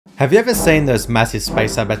Have you ever seen those massive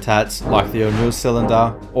space habitats like the AORUS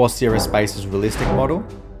cylinder or Sierra Space's realistic model?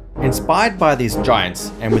 Inspired by these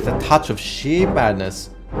giants and with a touch of sheer madness,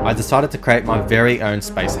 I decided to create my very own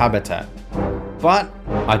space habitat. But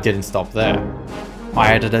I didn't stop there.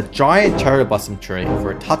 I added a giant cherry blossom tree for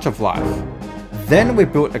a touch of life. Then we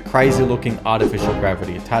built a crazy looking artificial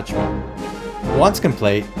gravity attachment. Once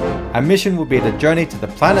complete, our mission would be to journey to the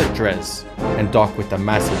planet Dres and dock with the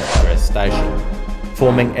massive Dres Station,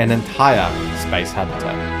 forming an entire space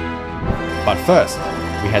habitat. But first,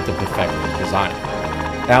 we had to perfect the design.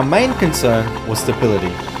 Our main concern was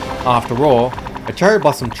stability. After all, a cherry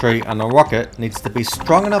blossom tree and a rocket needs to be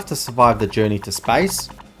strong enough to survive the journey to space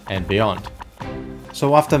and beyond.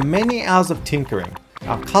 So after many hours of tinkering,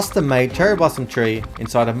 our custom-made cherry blossom tree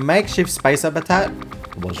inside a makeshift space habitat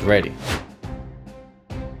was ready.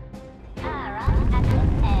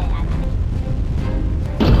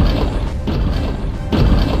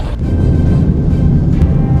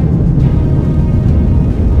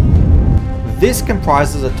 This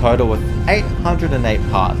comprises a total of 808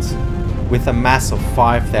 parts, with a mass of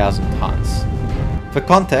 5,000 tons. For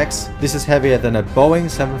context, this is heavier than a Boeing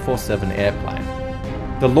 747 airplane.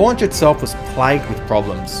 The launch itself was plagued with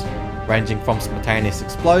problems, ranging from spontaneous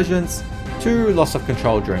explosions to loss of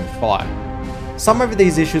control during flight. Some of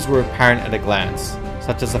these issues were apparent at a glance,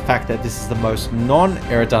 such as the fact that this is the most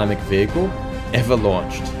non-aerodynamic vehicle ever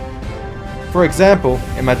launched. For example,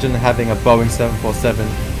 imagine having a Boeing 747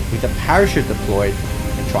 with a parachute deployed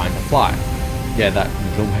and trying to fly. Yeah, that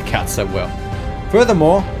wouldn't work out so well.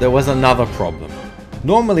 Furthermore, there was another problem.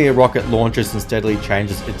 Normally a rocket launches and steadily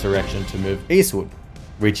changes its direction to move eastward,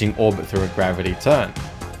 reaching orbit through a gravity turn.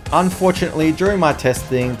 Unfortunately, during my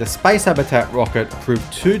testing, the space habitat rocket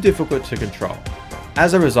proved too difficult to control.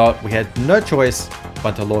 As a result, we had no choice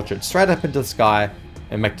but to launch it straight up into the sky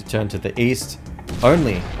and make the turn to the east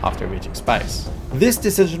only after reaching space. This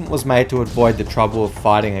decision was made to avoid the trouble of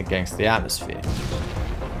fighting against the atmosphere.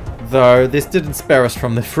 Though this didn't spare us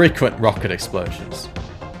from the frequent rocket explosions.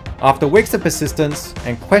 After weeks of persistence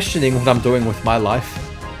and questioning what I'm doing with my life,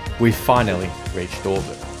 we finally reached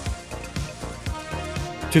orbit.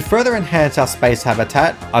 To further enhance our space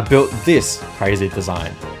habitat, I built this crazy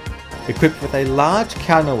design. Equipped with a large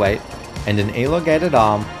counterweight and an elongated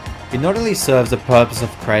arm, it not only serves the purpose of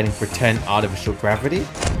creating pretend artificial gravity,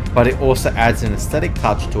 but it also adds an aesthetic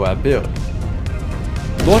touch to our build.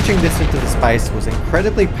 Launching this into the space was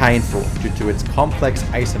incredibly painful due to its complex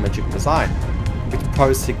asymmetric design, which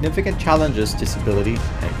posed significant challenges to stability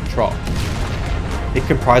and control. It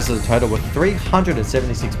comprises a total of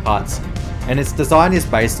 376 parts, and its design is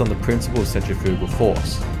based on the principle of centrifugal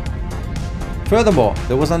force. Furthermore,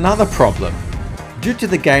 there was another problem. Due to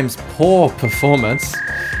the game's poor performance,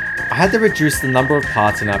 I had to reduce the number of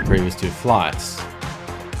parts in our previous two flights.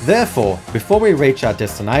 Therefore, before we reach our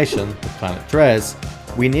destination, the planet Dres,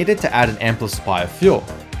 we needed to add an ample supply of fuel.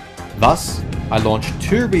 Thus, I launched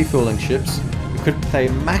two refueling ships equipped with a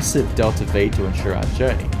massive Delta V to ensure our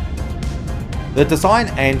journey. The design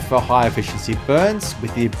aimed for high efficiency burns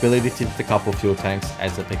with the ability to decouple fuel tanks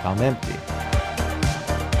as they become empty.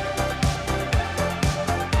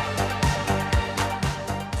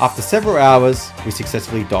 After several hours, we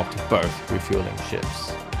successfully docked both refueling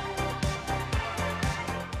ships.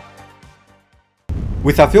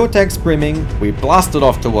 With our fuel tanks brimming, we blasted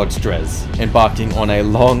off towards Dres, embarking on a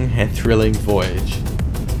long and thrilling voyage.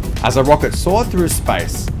 As our rocket soared through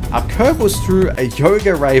space, our Kerbals threw a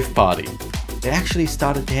yoga rave party. They actually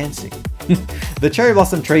started dancing. The cherry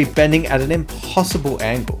blossom tree bending at an impossible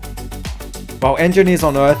angle. While engineers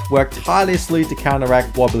on Earth worked tirelessly to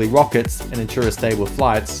counteract wobbly rockets and ensure stable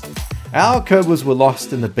flights, our Kerbals were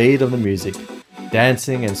lost in the beat of the music,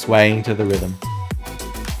 dancing and swaying to the rhythm.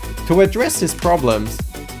 To address these problems,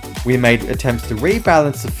 we made attempts to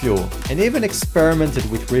rebalance the fuel and even experimented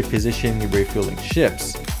with repositioning and refueling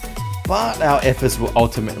ships, but our efforts were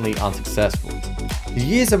ultimately unsuccessful.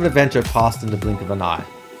 Years of adventure passed in the blink of an eye,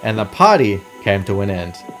 and the party came to an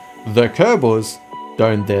end. The Kerbals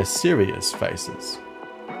donned their serious faces.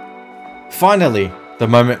 Finally, the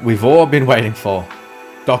moment we've all been waiting for,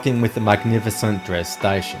 docking with the magnificent Dres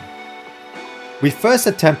Station. We first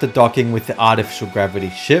attempted docking with the artificial gravity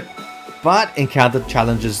ship, but encountered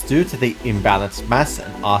challenges due to the imbalanced mass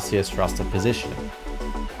and RCS thruster positioning.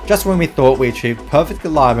 Just when we thought we achieved perfect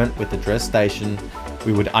alignment with the Dres Station,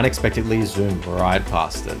 we would unexpectedly zoom right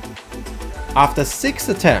past it. After 6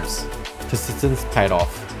 attempts, persistence paid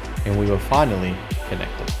off, and we were finally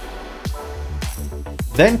connected.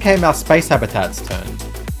 Then came our space habitat's turn.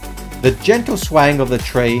 The gentle swaying of the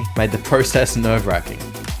tree made the process nerve-wracking.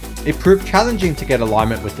 It proved challenging to get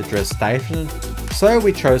alignment with the Dres Station, So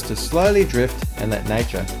we chose to slowly drift and let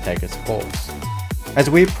nature take its course. As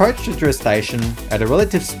we approached the Dres Station at a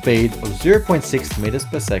relative speed of 0.6 meters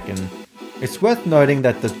per second, it's worth noting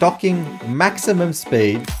that the docking maximum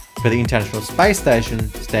speed for the International Space Station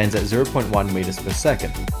stands at 0.1 meters per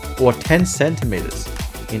second, or 10 centimeters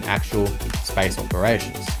in actual space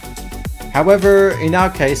operations. However, in our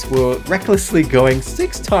case, we were recklessly going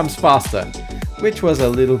 6 times faster, which was a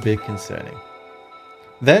little bit concerning.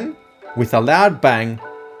 Then, with a loud bang,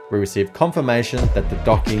 we received confirmation that the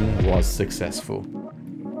docking was successful.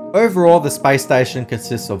 Overall, the space station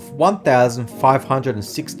consists of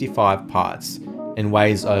 1,565 parts and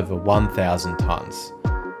weighs over 1,000 tons,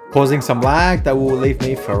 causing some lag that will leave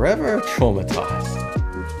me forever traumatized.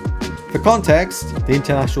 For context, the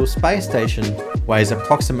International Space Station weighs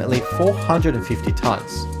approximately 450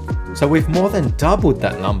 tons, so we've more than doubled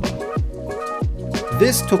that number.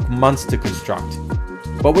 This took months to construct,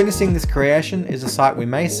 but witnessing this creation is a sight we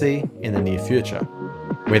may see in the near future,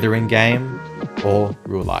 whether in game or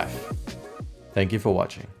real life. Thank you for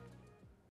watching.